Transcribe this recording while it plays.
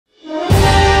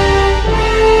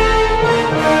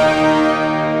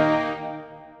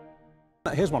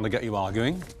here's one to get you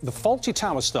arguing. The Fawlty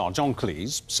Tower star, John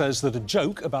Cleese, says that a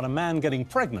joke about a man getting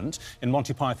pregnant in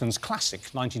Monty Python's classic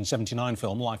 1979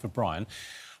 film, Life of Brian,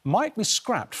 might be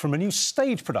scrapped from a new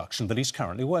stage production that he's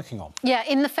currently working on. Yeah,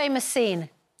 in the famous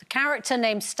scene, the character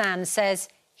named Stan says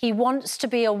he wants to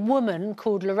be a woman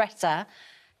called Loretta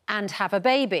and have a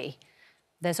baby.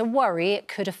 There's a worry it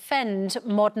could offend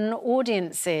modern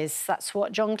audiences. That's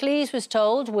what John Cleese was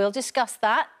told. We'll discuss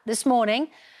that this morning.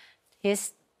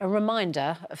 Here's a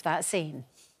reminder of that scene.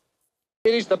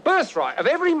 It is the birthright of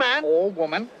every man or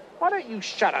woman. Why don't you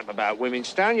shut up about women,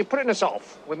 Stan? You're putting us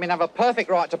off. Women have a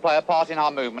perfect right to play a part in our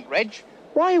movement, Reg.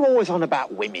 Why are you always on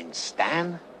about women,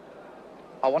 Stan?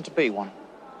 I want to be one.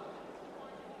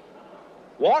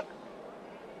 What?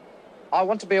 I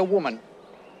want to be a woman.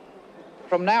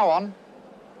 From now on,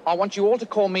 I want you all to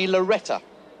call me Loretta.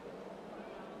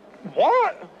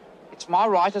 What? It's my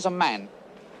right as a man.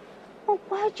 Well,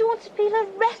 why do you want to be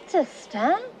Loretta,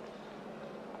 Stan?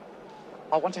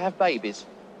 I want to have babies.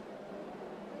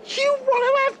 You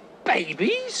want to have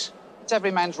babies? It's every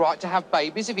man's right to have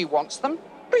babies if he wants them.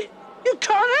 But you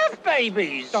can't have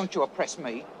babies. Don't you oppress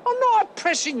me. I'm not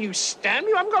oppressing you, Stan.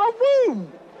 You haven't got a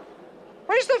womb.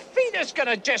 Where's the fetus going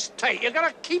to gestate? You're going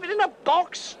to keep it in a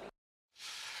box?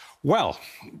 Well,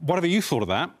 whatever you thought of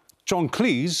that, John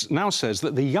Cleese now says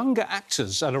that the younger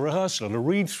actors at a rehearsal and a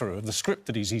read-through of the script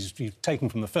that he's taken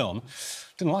from the film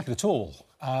didn't like it at all.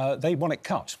 They want it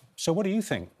cut. So what do you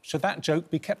think? Should that joke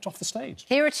be kept off the stage?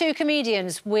 Here are two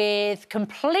comedians with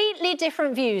completely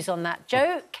different views on that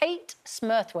joke. Kate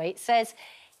Smurthwaite says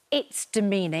it's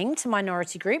demeaning to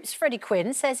minority groups. Freddie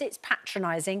Quinn says it's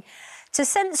patronising to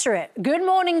censor it. Good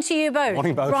morning to you both.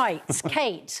 Morning, both. Right,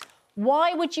 Kate,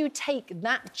 why would you take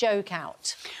that joke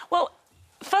out? Well,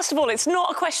 first of all, it's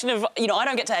not a question of, you know, I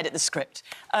don't get to edit the script.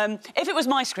 If it was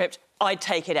my script, I'd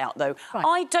take it out, though. Right.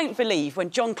 I don't believe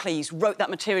when John Cleese wrote that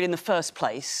material in the first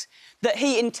place that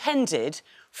he intended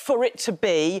for it to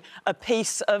be a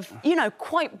piece of, you know,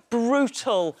 quite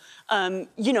brutal,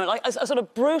 you know, like a sort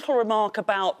of brutal remark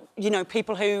about, you know,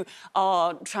 people who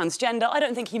are transgender. I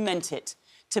don't think he meant it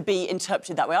to be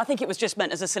interpreted that way. I think it was just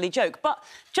meant as a silly joke. But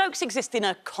jokes exist in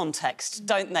a context,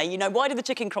 don't they? You know, why did the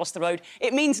chicken cross the road?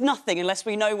 It means nothing unless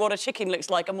we know what a chicken looks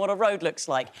like and what a road looks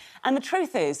like. And the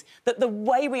truth is that the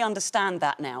way we understand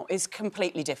that now is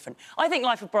completely different. I think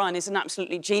Life of Brian is an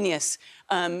absolutely genius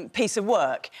piece of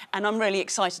work, and I'm really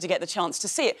excited to get the chance to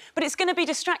see it. But it's going to be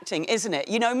distracting, isn't it?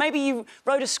 You know, maybe you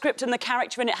wrote a script and the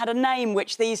character in it had a name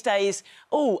which these days,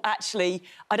 oh, actually,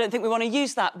 I don't think we want to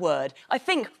use that word. I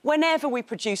think whenever we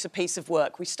produce a piece of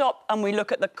work, we stop and we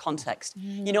look at the context.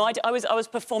 You know, I was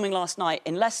performing last night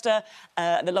in Leicester,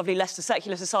 the lovely Leicester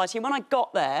Secular Society, and when I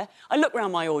got there, I look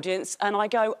around my audience and I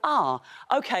go,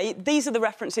 OK, these are the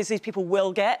references these people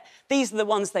will get, these are the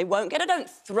ones they won't get. I don't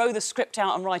throw the script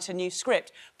out and write a new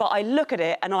script, but I look at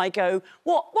it and I go,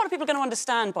 what are people going to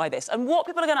understand by this? And what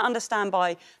people are going to understand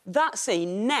by that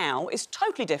scene now is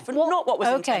totally different, not what was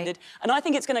intended, and I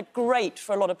think it's going to grate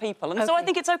for a lot of people, and so I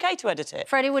think it's OK to edit it.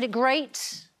 Freddie, would it grate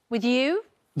with you?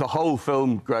 The whole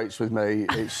film grates with me.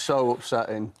 It's so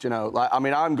upsetting, do you know? Like, I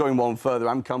mean, I'm going one further.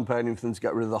 I'm campaigning for them to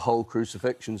get rid of the whole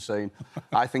crucifixion scene.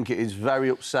 I think it is very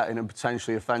upsetting and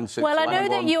potentially offensive. Well, I know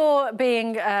that you're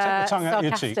being Take the tongue out of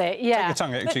your cheek. Yeah. Take the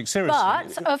tongue out of your cheek,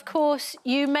 seriously. But, of course,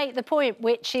 you make the point,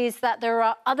 which is that there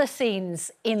are other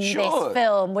scenes in this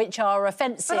film which are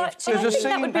offensive to... There's a scene...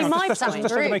 That would be my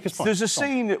point. There's a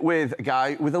scene with a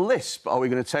guy with a lisp. Are we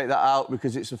going to take that out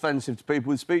because it's offensive to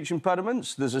people with speech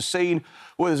impediments? There's a scene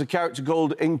where there's a character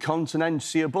called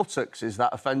Incontinentia buttocks. Is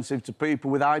that offensive to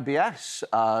people with IBS?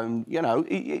 You know,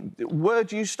 where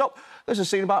do you stop? There's a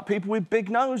scene about people with big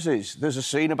noses. There's a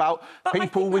scene about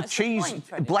people with cheese.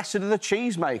 Blessed are the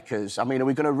cheesemakers. I mean, are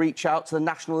we going to reach out to the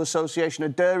National Association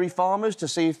of Dairy Farmers to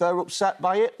see if they're upset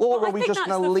by it? Or are we just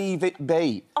going to leave it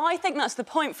be? I think that's the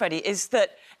point, Freddie, is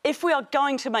that if we are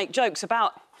going to make jokes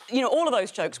about, you know, all of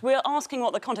those jokes, we're asking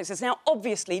what the context is. Now,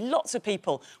 obviously, lots of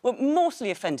people were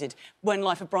mortally offended when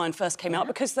Life of Brian first came out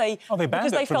because they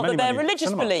felt that their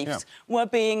religious beliefs were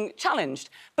being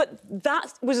challenged. But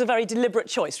that was a very deliberate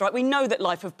choice, right? We know that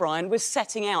Life of Brian was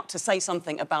setting out to say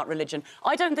something about religion.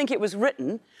 I don't think it was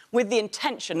written with the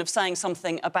intention of saying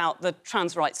something about the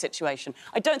trans rights situation.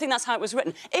 I don't think that's how it was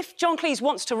written. If John Cleese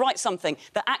wants to write something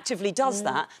that actively does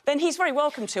that, then he's very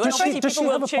welcome to. And obviously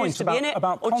people will choose to be in it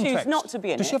or choose not to be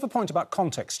in it. Does she have a point about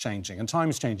context changing and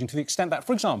times changing to the extent that,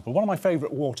 for example, one of my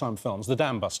favourite wartime films, The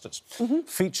Dam Busters,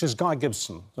 features Guy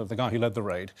Gibson, the guy who led the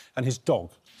raid, and his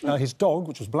dog. His dog,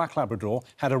 which was Black Labrador,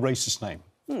 had a racist name.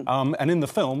 And in the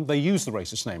film, they used the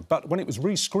racist name. But when it was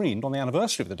rescreened on the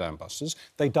anniversary of the Dam Busters,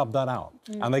 they dubbed that out.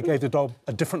 And they gave the dog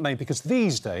a different name because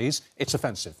these days it's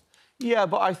offensive. Yeah,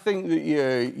 but I think that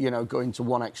you're, going to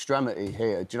one extremity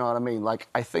here. Do you know what I mean? Like,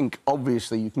 I think,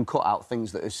 obviously, you can cut out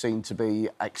things that are seen to be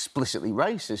explicitly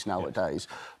racist nowadays.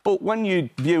 Yeah. But when you're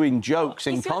viewing jokes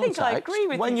in context... I agree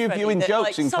with when you, you're viewing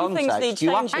jokes in context,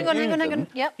 you have to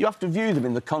you have to view them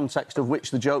in the context of which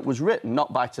the joke was written,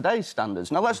 not by today's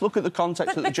standards. Now, let's look at the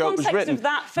context that the joke was written.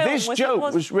 This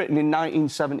joke was written in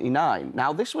 1979.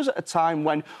 Now, this was at a time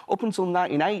when, up until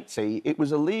 1980, it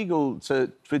was illegal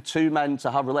for two men to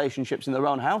have relationships in their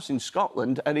own house in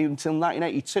Scotland, and until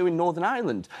 1982 in Northern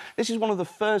Ireland. This is one of the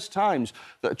first times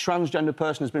that a transgender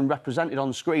person has been represented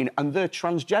on screen, and their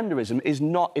transgenderism is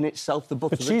not in itself the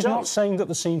butt of the joke. But she's not saying that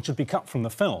the scene should be cut from the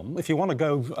film. If you want to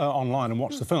go online and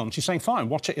watch the film, she's saying, fine,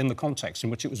 watch it in the context in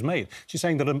which it was made. She's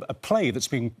saying that a play that's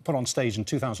being put on stage in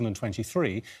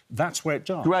 2023, that's where it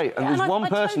jars. Great, and there's one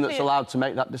person that's allowed to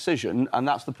make that decision, and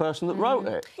that's the person that wrote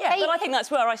it. Yeah, but I think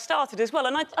that's where I started as well,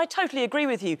 and I totally agree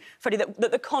with you, Freddie,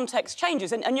 that the context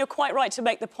changes, and you're quite right to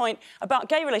make the point about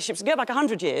gay relationships. Go back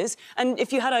 100 years, and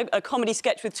if you had a comedy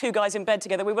sketch with two guys in bed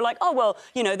together, we were like, oh, well,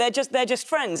 they're just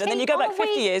friends. And then you go back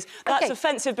 50 years, that's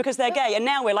offensive because they're gay, and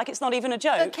now we're like, it's not even a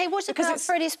joke. OK, what about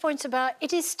Freddie's point about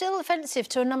it is still offensive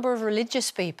to a number of religious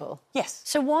people? Yes.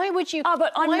 So why would you...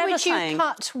 why would you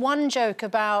cut one joke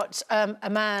about a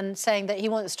man saying that he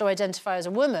wants to identify as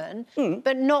a woman,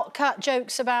 but not cut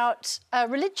jokes about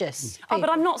religious people?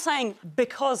 But I'm not saying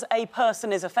because a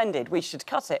person is offended, we should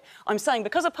cut it. I'm saying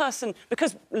because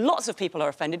lots of people are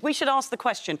offended, we should ask the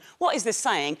question, what is this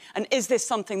saying, and is this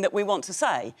something that we want to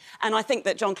say? And I think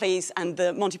that John Cleese and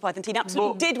the Monty Python team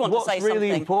absolutely did want to say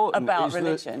something about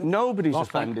religion. Nobody's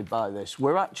offended by this.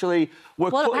 We're cutting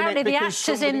apparently it the because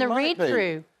actors in the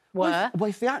read-through were. Well,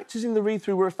 if the actors in the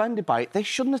read-through were offended by it, they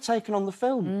shouldn't have taken on the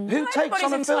film. Who takes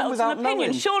on a film without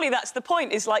knowing? Surely that's the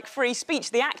point, is like free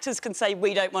speech. The actors can say,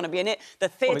 we don't want to be in it. The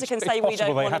theatre can say, we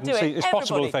don't want to do it. It's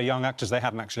possible if they're young actors, they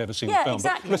hadn't actually ever seen the film. Yeah,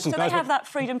 exactly. But listen, so guys, they have that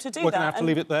freedom to do that. We're going to have to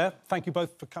leave it there. Thank you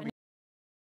both for coming.